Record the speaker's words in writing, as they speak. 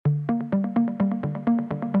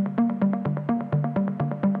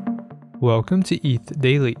Welcome to ETH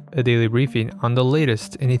Daily, a daily briefing on the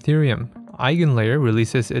latest in Ethereum. EigenLayer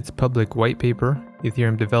releases its public white paper,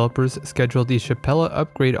 Ethereum developers schedule the Shapella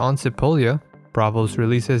upgrade on Sepolia, Bravos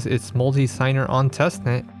releases its multi-signer on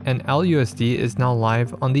testnet, and LUSD is now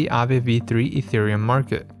live on the Aave v3 Ethereum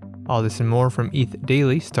market. All this and more from ETH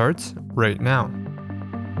Daily starts right now.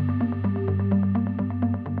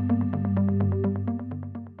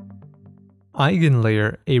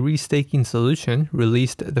 EigenLayer, a restaking solution,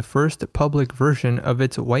 released the first public version of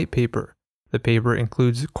its white paper. The paper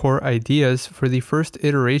includes core ideas for the first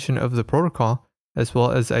iteration of the protocol, as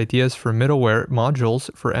well as ideas for middleware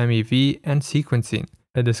modules for MEV and sequencing.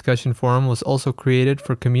 A discussion forum was also created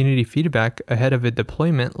for community feedback ahead of a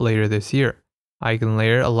deployment later this year.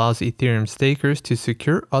 EigenLayer allows Ethereum stakers to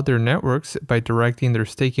secure other networks by directing their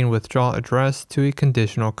staking withdrawal address to a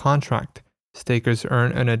conditional contract. Stakers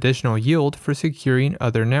earn an additional yield for securing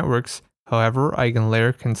other networks. However,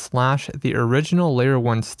 EigenLayer can slash the original Layer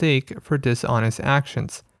 1 stake for dishonest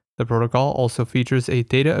actions. The protocol also features a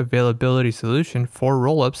data availability solution for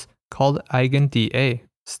rollups called EigenDA.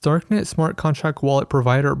 Starknet smart contract wallet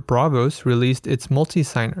provider Bravos released its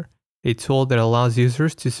multi-signer, a tool that allows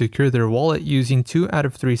users to secure their wallet using 2 out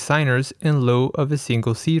of 3 signers in lieu of a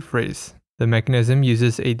single seed phrase. The mechanism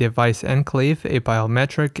uses a device enclave, a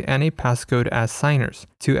biometric, and a passcode as signers.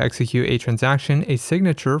 To execute a transaction, a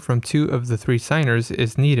signature from 2 of the 3 signers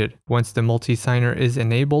is needed. Once the multi-signer is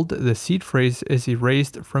enabled, the seed phrase is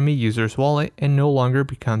erased from a user's wallet and no longer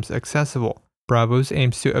becomes accessible. Bravos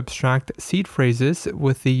aims to abstract seed phrases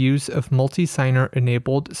with the use of multi-signer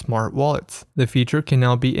enabled smart wallets. The feature can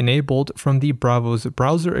now be enabled from the Bravos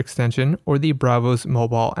browser extension or the Bravos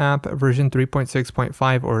mobile app version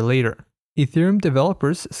 3.6.5 or later. Ethereum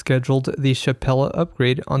developers scheduled the Shapella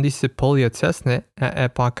upgrade on the Sepolia testnet at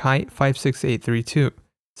epoch height 56832.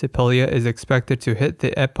 Sepolia is expected to hit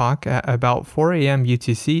the epoch at about 4 a.m.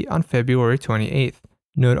 UTC on February 28th.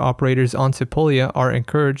 Node operators on Sepolia are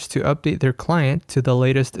encouraged to update their client to the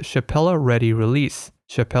latest Shapella-ready release.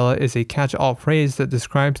 Shapella is a catch-all phrase that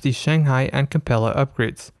describes the Shanghai and Capella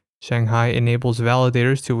upgrades. Shanghai enables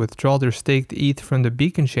validators to withdraw their staked ETH from the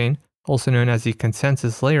beacon chain, also known as the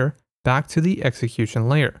consensus layer, back to the execution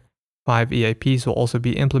layer. 5 EIPs will also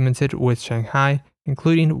be implemented with Shanghai,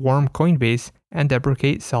 including Warm Coinbase and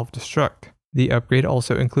deprecate self-destruct. The upgrade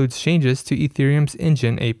also includes changes to Ethereum's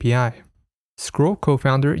Engine API. Scroll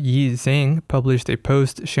co-founder Yi Zhang published a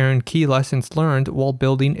post sharing key lessons learned while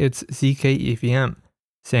building its ZK EVM.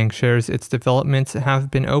 Zhang shares its developments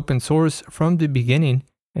have been open source from the beginning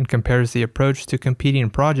and compares the approach to competing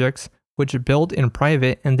projects which build in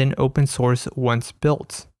private and then open source once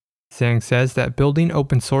built. Zhang says that building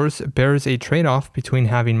open source bears a trade-off between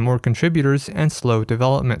having more contributors and slow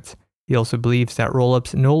development. He also believes that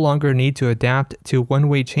rollups no longer need to adapt to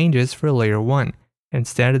one-way changes for Layer 1.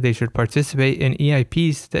 Instead, they should participate in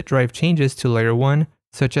EIPs that drive changes to Layer 1,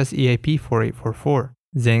 such as EIP 4844.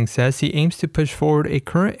 Zhang says he aims to push forward a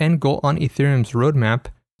current end goal on Ethereum's roadmap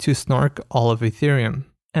to snark all of Ethereum.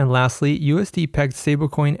 And lastly, USD-pegged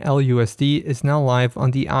stablecoin LUSD is now live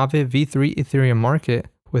on the Aave v3 Ethereum market,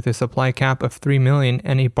 with a supply cap of 3 million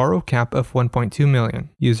and a borrow cap of 1.2 million.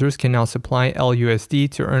 Users can now supply LUSD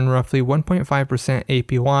to earn roughly 1.5%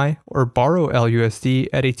 APY or borrow LUSD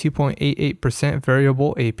at a 2.88%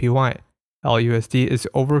 variable APY. LUSD is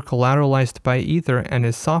over-collateralized by Ether and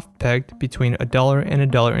is soft-pegged between $1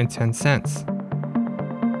 and $1.10.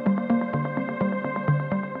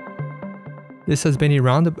 This has been a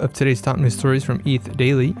roundup of today's top news stories from ETH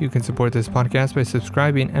Daily. You can support this podcast by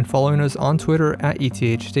subscribing and following us on Twitter at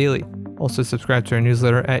ETHDaily. Also subscribe to our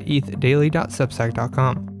newsletter at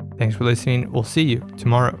ethdaily.substack.com. Thanks for listening. We'll see you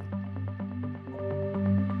tomorrow.